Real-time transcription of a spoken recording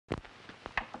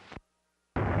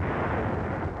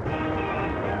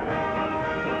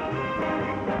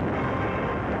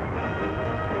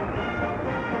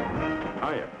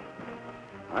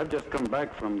I've just come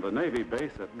back from the Navy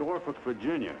base at Norfolk,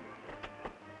 Virginia,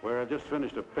 where I just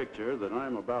finished a picture that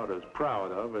I'm about as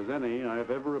proud of as any I've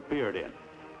ever appeared in.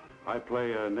 I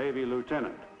play a Navy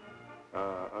lieutenant,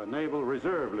 a Naval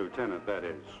Reserve lieutenant, that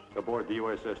is, aboard the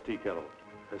USS Tea Kettle.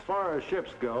 As far as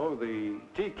ships go, the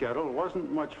Tea Kettle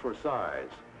wasn't much for size.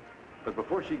 But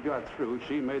before she got through,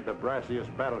 she made the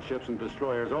brassiest battleships and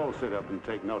destroyers all sit up and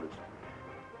take notice.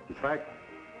 In fact,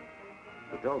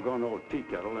 the doggone old Tea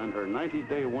Kettle and her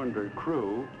 90-day wonder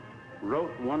crew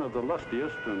wrote one of the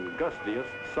lustiest and gustiest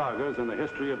sagas in the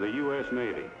history of the U.S.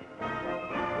 Navy.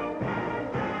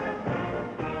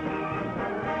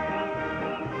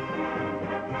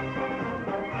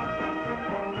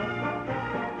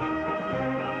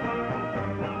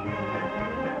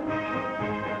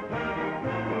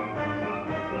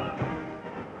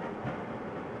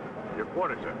 Your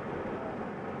quarters, sir.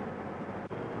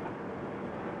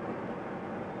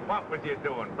 What was you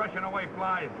doing? Brushing away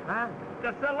flies? Huh?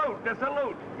 The salute, the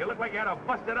salute. You look like you had a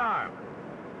busted arm.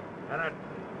 And that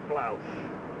blouse.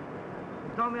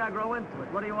 You told me I grow into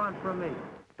it. What do you want from me?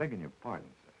 Begging your pardon,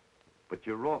 sir, but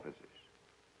your officers,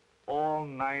 all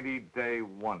 90-day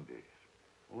wonders.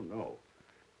 Oh, no.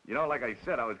 You know, like I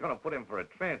said, I was going to put in for a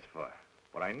transfer,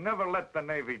 but I never let the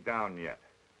Navy down yet.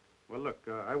 Well, look,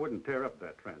 I wouldn't tear up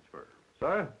that transfer.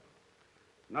 Sir?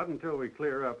 Not until we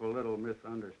clear up a little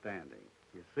misunderstanding.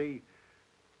 You see,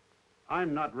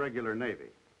 I'm not regular Navy.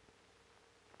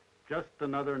 Just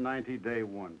another 90-day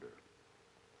wonder.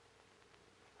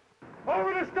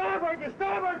 Over to starboard,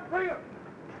 clear!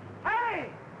 Hey!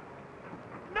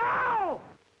 No!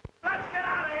 Let's get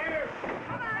out of here!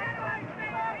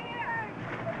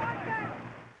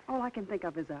 All I can think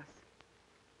of is us.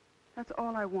 That's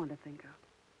all I want to think of.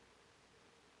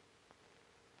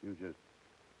 You just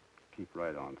keep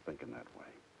right on thinking that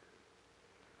way.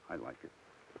 I like it.